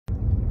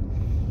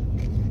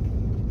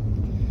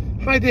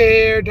Hi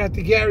there,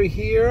 Dr. Gary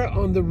here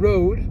on the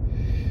road.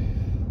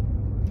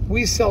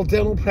 We sell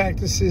dental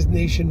practices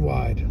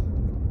nationwide.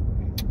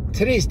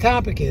 Today's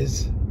topic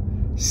is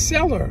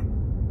seller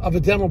of a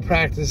dental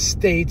practice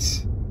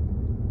states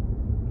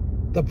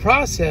the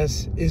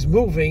process is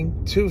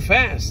moving too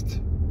fast.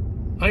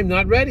 I'm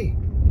not ready.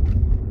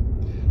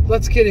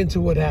 Let's get into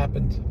what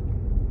happened.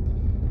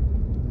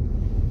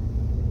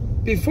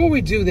 Before we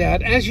do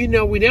that, as you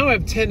know, we now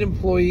have 10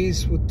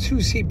 employees with 2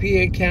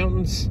 CPA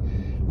accountants,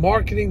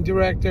 marketing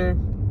director,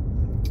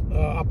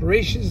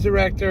 operations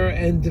director,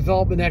 and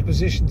development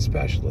acquisition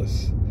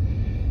specialists.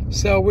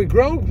 So we're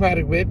growing quite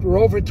a bit. We're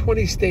over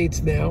 20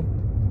 states now.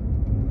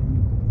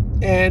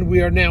 And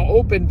we are now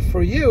open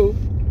for you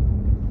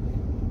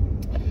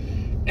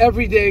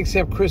every day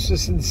except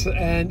Christmas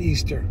and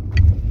Easter,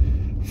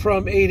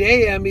 from 8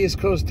 a.m. East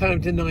Coast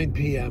time to 9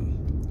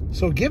 p.m.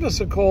 So give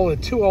us a call at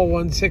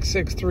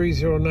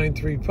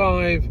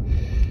 201-663-0935.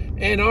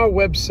 And our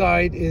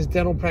website is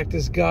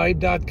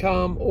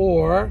dentalpracticeguide.com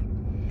or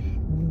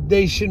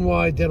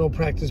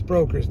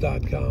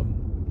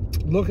nationwidedentalpracticebrokers.com.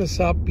 Look us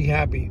up, be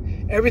happy.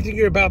 Everything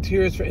you're about to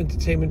hear is for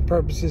entertainment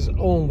purposes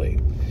only.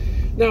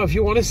 Now, if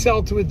you want to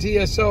sell to a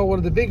DSO, one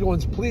of the big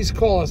ones, please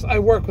call us. I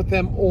work with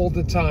them all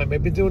the time.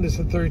 I've been doing this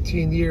for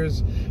 13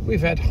 years.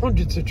 We've had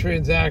hundreds of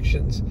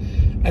transactions.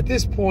 At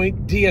this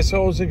point,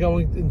 DSOs are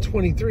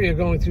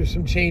going through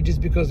some changes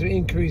because of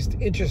increased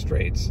interest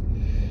rates.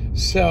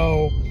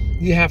 So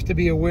you have to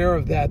be aware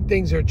of that.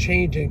 Things are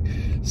changing.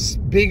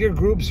 Bigger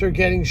groups are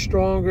getting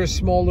stronger.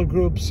 Smaller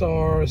groups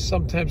are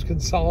sometimes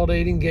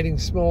consolidating, getting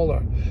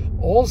smaller.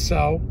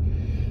 Also,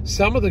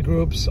 some of the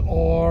groups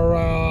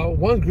are,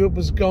 one group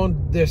was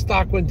their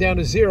stock went down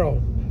to zero,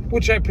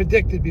 which I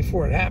predicted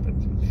before it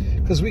happened,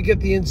 because we get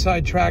the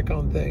inside track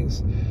on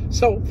things.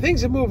 So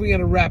things are moving at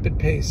a rapid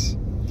pace.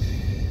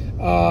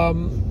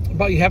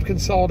 But you have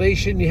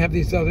consolidation, you have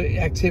these other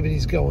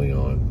activities going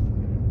on.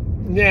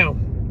 Now,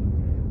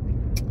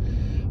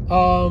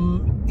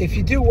 if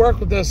you do work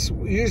with us,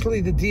 usually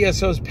the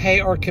DSOs pay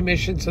our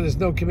commission, so there's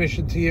no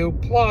commission to you.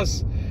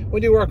 Plus,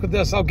 when you work with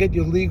us, I'll get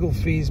you legal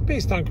fees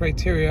based on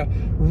criteria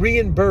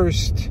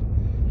reimbursed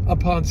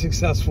upon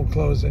successful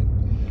closing.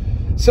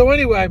 So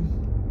anyway,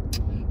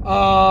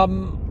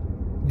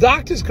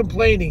 doctor's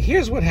complaining.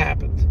 Here's what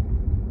happened.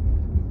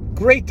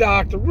 Great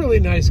doctor,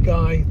 really nice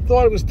guy.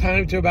 Thought it was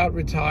time to about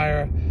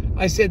retire.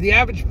 I said the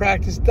average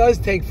practice does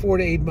take 4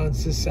 to 8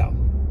 months to sell.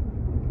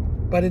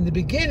 But in the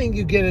beginning,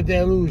 you get a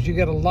deluge. You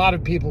get a lot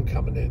of people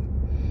coming in.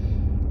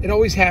 It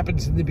always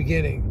happens in the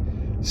beginning.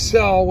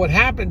 So what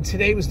happened,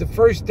 today was the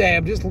first day.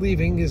 I'm just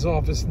leaving his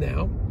office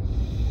now.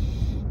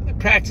 The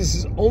practice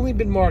has only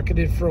been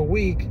marketed for a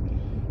week.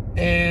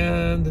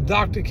 And the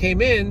doctor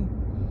came in,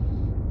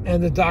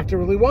 and the doctor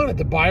really wanted it.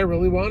 The buyer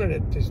really wanted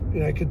it. Just,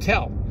 I could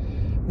tell.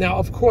 Now,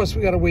 of course,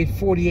 we got to wait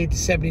 48 to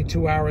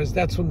 72 hours.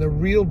 That's when the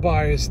real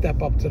buyers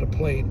step up to the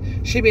plate.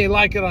 She may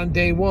like it on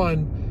day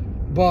one,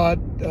 but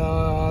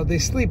they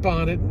sleep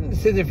on it.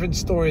 It's a different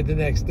story the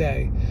next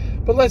day.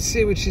 But let's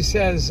see what she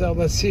says.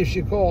 Let's see if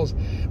she calls.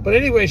 But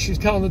anyway, she's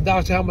telling the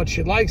doctor how much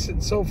she likes it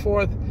and so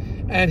forth.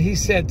 And he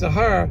said to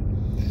her,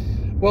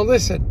 well,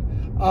 listen,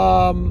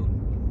 I'll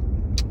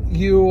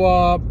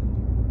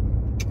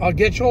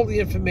get you all the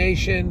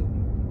information.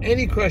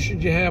 Any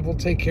questions you have, we'll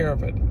take care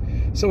of it.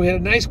 So we had a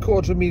nice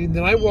cordial meeting.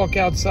 Then I walk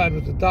outside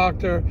with the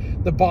doctor,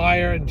 the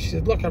buyer, and she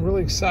said, look, I'm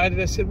really excited.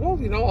 I said, well,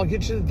 I'll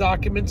get you the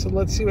documents and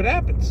let's see what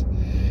happens.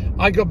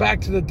 I go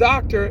back to the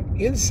doctor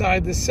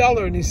inside the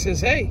seller, and he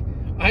says, hey,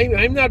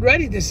 I'm not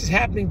ready. This is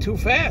happening too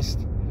fast.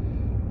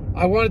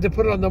 I wanted to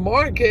put it on the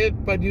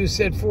market, but you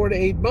said 4 to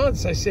 8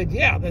 months. I said,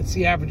 yeah, that's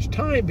the average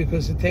time,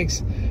 because it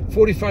takes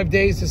 45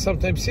 days to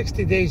sometimes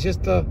 60 days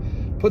just to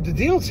put the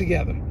deal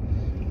together.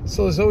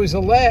 So there's always a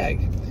lag.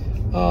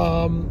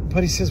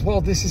 But he says,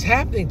 well, this is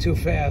happening too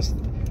fast.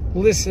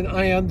 Listen,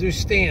 I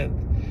understand.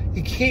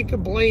 You can't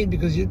complain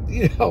because you're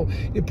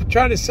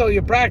trying to sell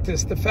your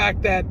practice. The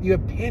fact that you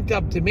have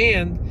pent-up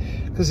demand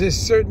because there's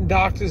certain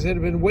doctors that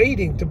have been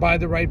waiting to buy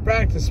the right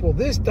practice. Well,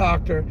 this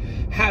doctor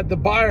the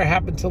buyer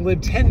happened to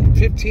live 10,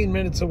 15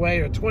 minutes away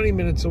or 20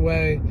 minutes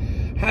away,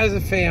 has a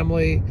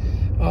family,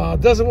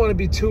 doesn't want to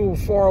be too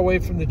far away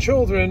from the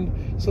children.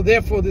 So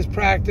therefore, this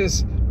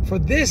practice for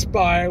this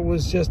buyer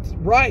was just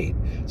right.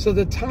 So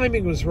the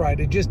timing was right.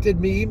 I just did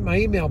my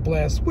email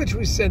blast, which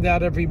we send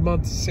out every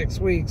month, 6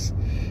 weeks.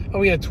 And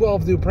we had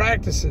 12 new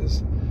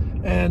practices.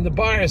 And the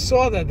buyer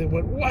saw that. They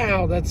went,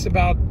 wow, that's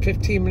about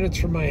 15 minutes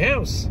from my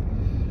house.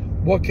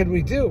 What can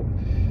we do?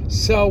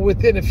 So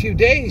within a few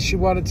days, he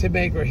wanted to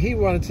make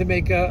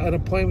an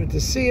appointment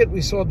to see it.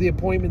 We saw the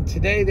appointment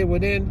today. They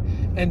went in,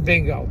 and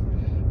bingo.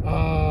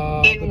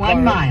 In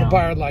 1 mile, the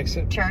buyer likes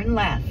it. Turn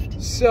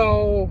left.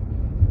 So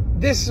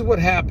this is what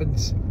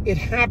happens. It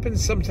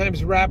happens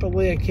sometimes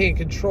rapidly. I can't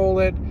control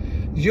it.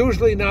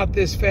 Usually not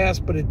this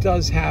fast, but it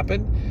does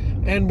happen.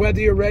 And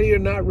whether you're ready or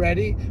not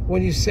ready,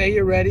 when you say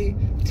you're ready,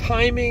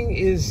 timing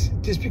is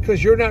just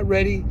because you're not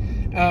ready,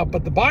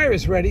 but the buyer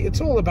is ready.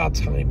 It's all about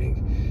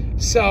timing.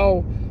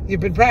 So You've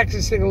been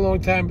practicing a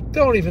long time.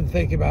 Don't even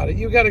think about it.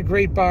 You got a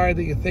great buyer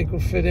that you think will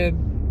fit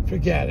in.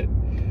 Forget it.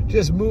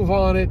 Just move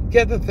on it.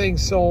 Get the thing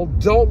sold.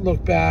 Don't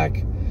look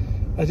back.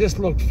 I just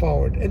looked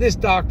forward. And this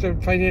doctor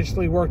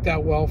financially worked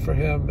out well for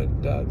him,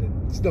 and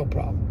it's no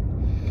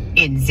problem.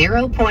 In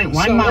 0.1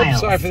 So,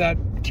 miles, sorry for that.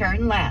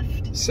 turn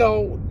left.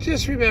 So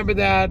just remember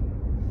that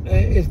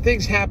if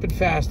things happen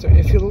faster,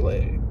 if you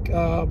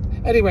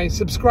anyway,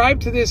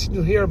 subscribe to this and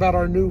you'll hear about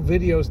our new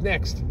videos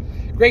next.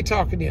 Great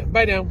talking to you.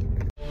 Bye now.